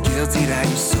does guilt eat at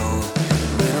your soul?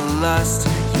 Little lust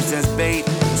used as bait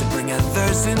to bring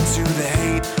others into the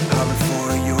hate. Harbor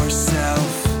for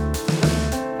yourself.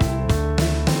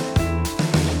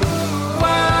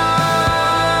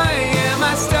 Why am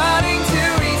I starting to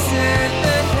resent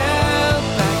the help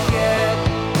I get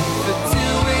for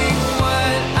doing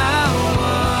what I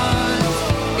want?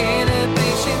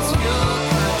 Inhibitions fuel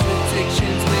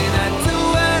contradictions when I do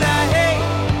what I hate,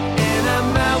 and I'm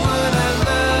not what I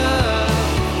love.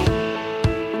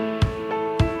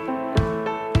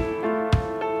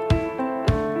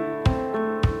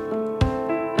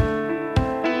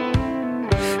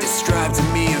 Describe to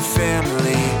me a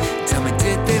family. Tell me,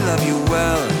 did they love you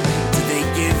well? Did they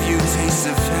give you tastes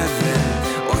of heaven,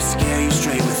 or scare you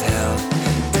straight with hell?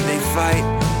 Did they fight?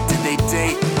 Did they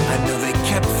date? I know they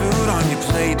kept food on your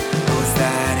plate, but was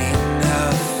that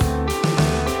enough?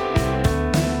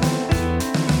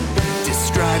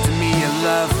 Describe to me your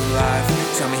love life.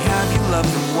 Tell me, have you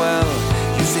loved them well?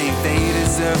 You say they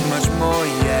deserve much more,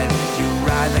 yet you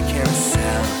ride the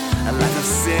carousel. A life of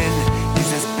sin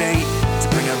used as bait to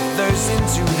bring others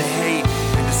into the hate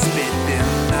and to spit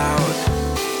them out.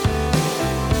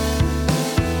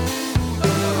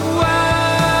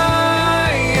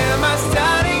 Why am I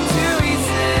starting to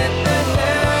resent the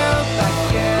help I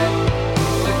get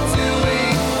for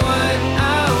doing what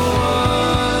I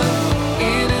want?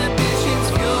 Inhibitions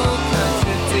fuel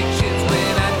contradictions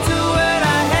when I do what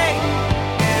I hate,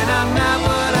 and I'm not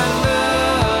what I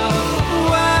love.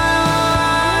 Why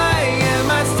am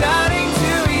I starting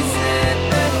to resent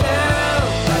the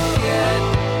help I get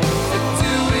for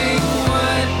doing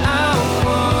what I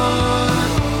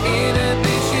want?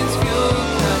 Inhibitions fuel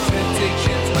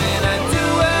contradictions when I do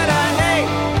what I hate,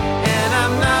 and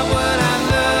I'm not what I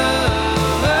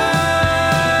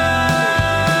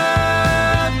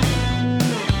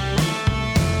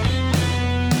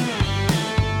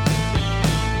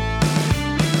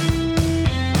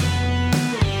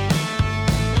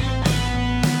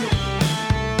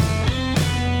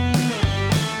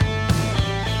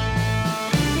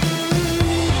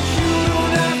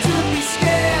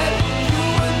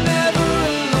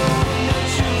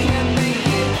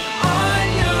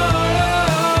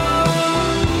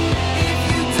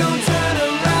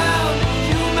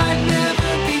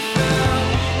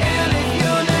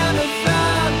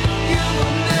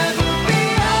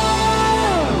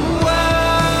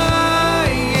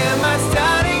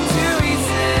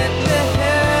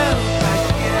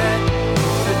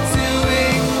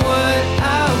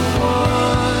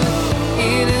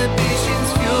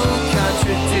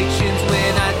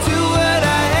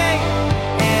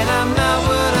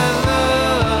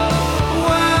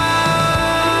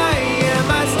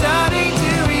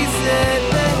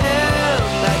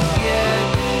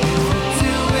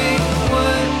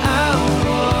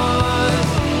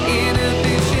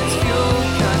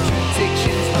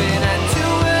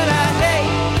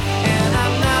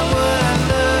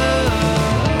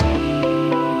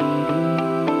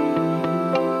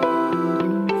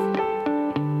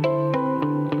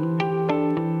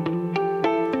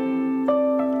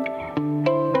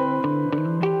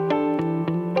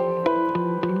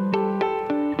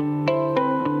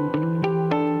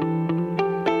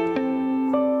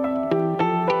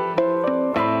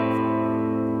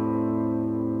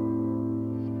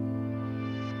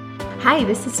Hi,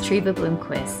 this is Treva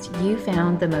Bloomquist. You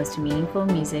found the most meaningful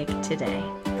music today.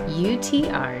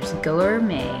 UTR's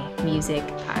Gourmet Music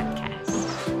Podcast.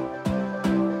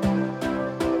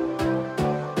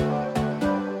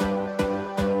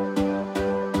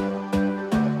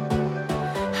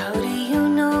 How do you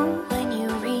know when you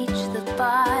reach the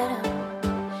bottom?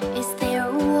 Is there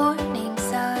a warning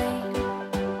sign?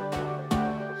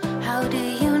 How do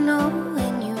you know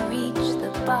when you reach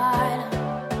the bottom?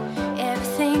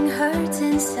 Everything hurts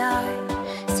inside,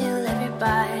 still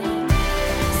everybody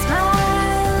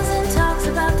smiles and talks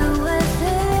about the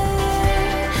weather.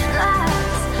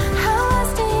 Lies, how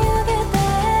else do you get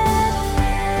there?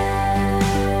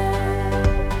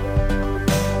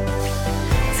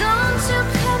 Don't you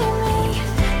pity me,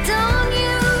 don't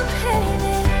you pity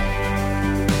me.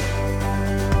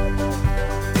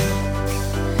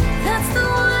 That's the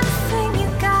one thing you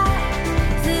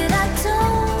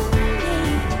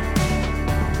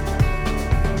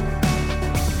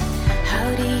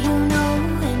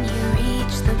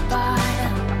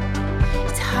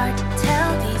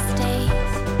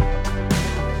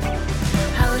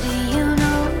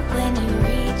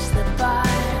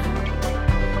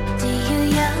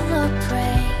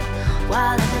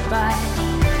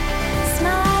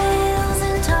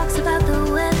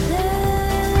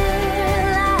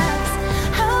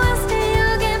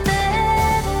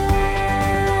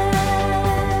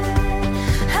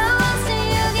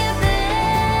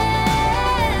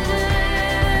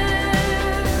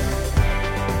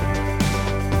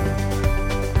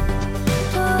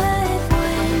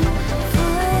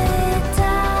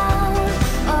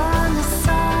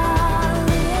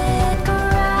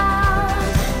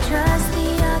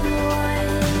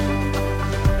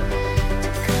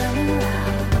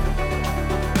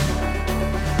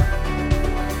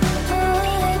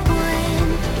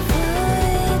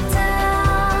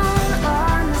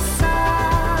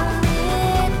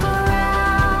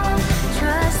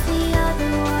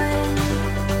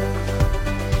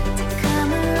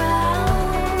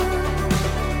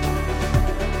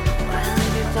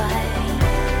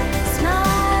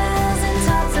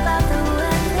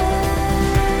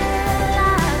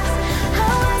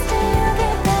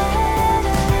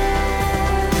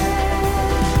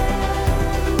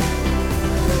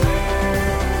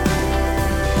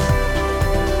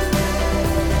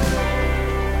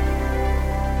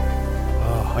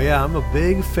Yeah, I'm a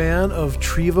big fan of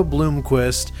Treva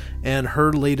Bloomquist and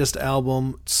her latest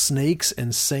album, Snakes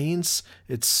and Saints.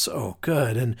 It's so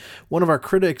good. And one of our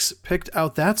critics picked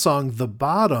out that song, The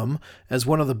Bottom, as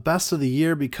one of the best of the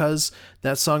year because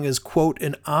that song is, quote,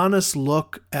 an honest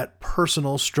look at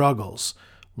personal struggles.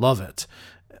 Love it.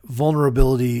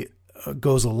 Vulnerability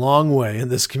goes a long way in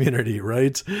this community,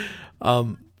 right?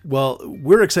 Well,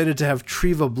 we're excited to have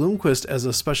Treva Bloomquist as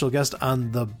a special guest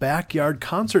on the Backyard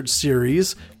Concert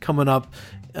Series coming up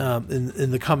in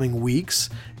the coming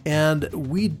weeks. And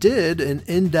we did an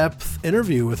in-depth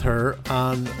interview with her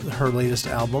on her latest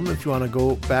album. If you want to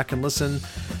go back and listen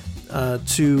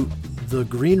to the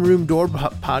Green Room Door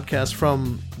podcast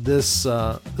from this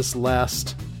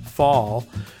last fall,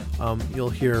 you'll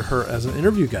hear her as an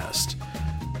interview guest.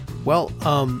 Well,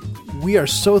 we are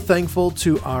so thankful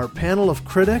to our panel of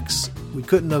critics. We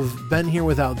couldn't have been here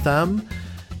without them.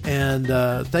 And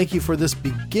thank you for this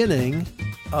beginning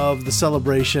of the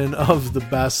celebration of the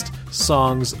best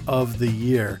songs of the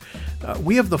year.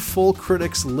 We have the full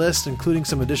critics list, including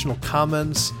some additional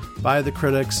comments by the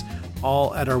critics,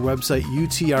 all at our website,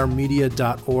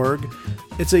 utrmedia.org.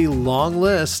 It's a long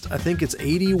list. I think it's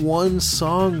 81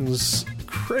 songs.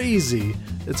 Crazy.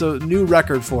 It's a new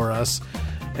record for us.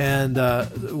 And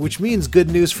which means good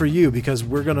news for you because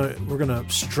we're gonna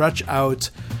stretch out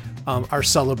our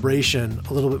celebration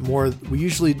a little bit more. We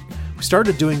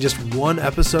started doing just one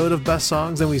episode of best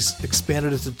songs, then we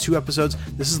expanded it to 2 episodes.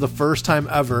 This is the first time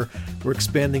ever we're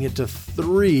expanding it to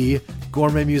 3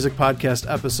 Gourmet Music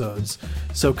Podcast episodes.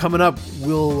 So coming up,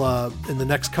 we'll in the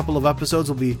next couple of episodes,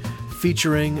 we'll be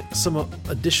featuring some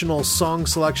additional song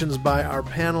selections by our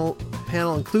panel,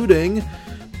 including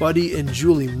Buddy and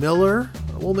Julie Miller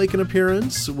will make an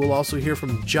appearance. We'll also hear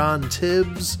from John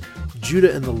Tibbs,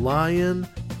 Judah and the Lion,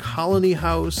 Colony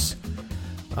House,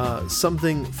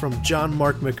 something from John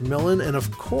Mark McMillan, and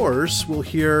of course we'll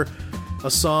hear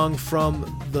a song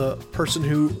from the person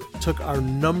who took our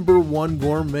 #1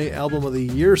 Gourmet Album of the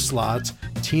Year slot,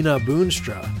 Tina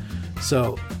Boonstra.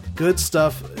 So good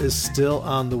stuff is still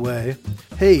on the way.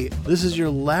 Hey, this is your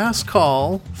last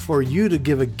call for you to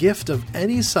give a gift of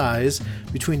any size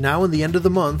between now and the end of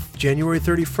the month, January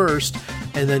 31st,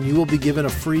 and then you will be given a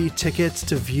free ticket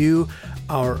to view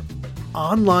our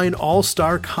online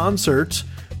all-star concert,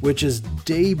 which is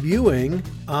debuting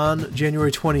on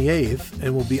January 28th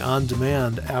and will be on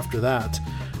demand after that,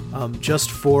 just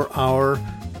for our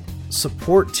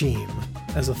support team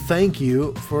as a thank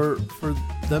you for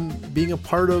them being a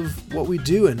part of what we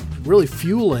do and really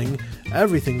fueling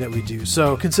everything that we do.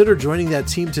 So consider joining that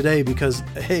team today because,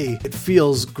 hey, it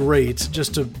feels great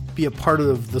just to be a part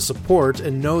of the support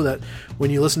and know that when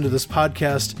you listen to this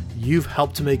podcast, you've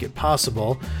helped to make it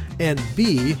possible. And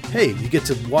B, hey, you get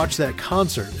to watch that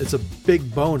concert. It's a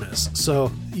big bonus. So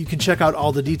you can check out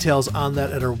all the details on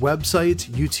that at our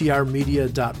website,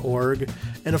 utrmedia.org.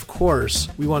 And of course,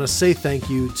 we want to say thank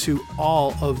you to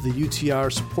all of the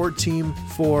UTR support team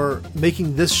for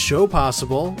making this show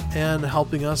possible and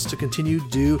helping us to continue to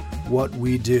do what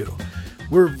we do.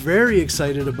 We're very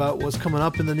excited about what's coming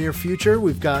up in the near future.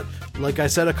 We've got, like I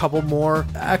said, a couple more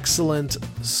excellent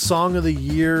Song of the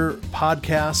Year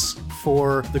podcasts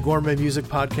for the Gourmet Music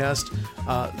Podcast.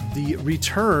 The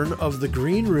return of the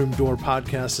Green Room Door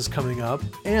podcast is coming up.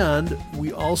 And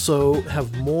we also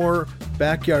have more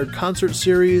Backyard Concert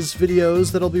Series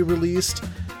videos that'll be released.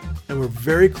 And we're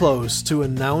very close to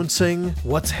announcing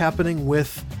what's happening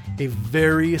with a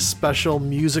very special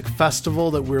music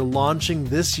festival that we're launching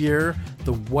this year,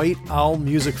 the White Owl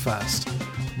Music Fest.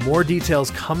 More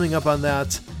details coming up on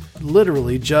that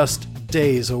literally just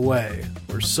days away.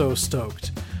 We're so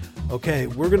stoked. Okay,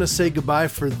 we're going to say goodbye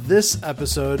for this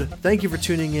episode. Thank you for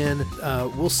tuning in.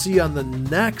 We'll see you on the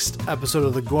next episode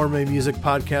of the Gourmet Music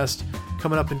Podcast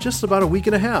coming up in just about a week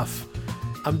and a half.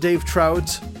 I'm Dave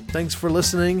Trout. Thanks for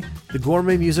listening. The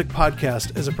Gourmet Music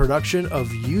Podcast is a production of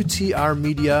UTR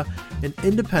Media, an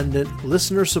independent,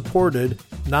 listener-supported,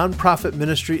 nonprofit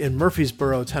ministry in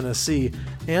Murfreesboro, Tennessee,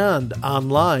 and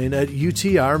online at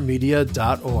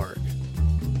utrmedia.org.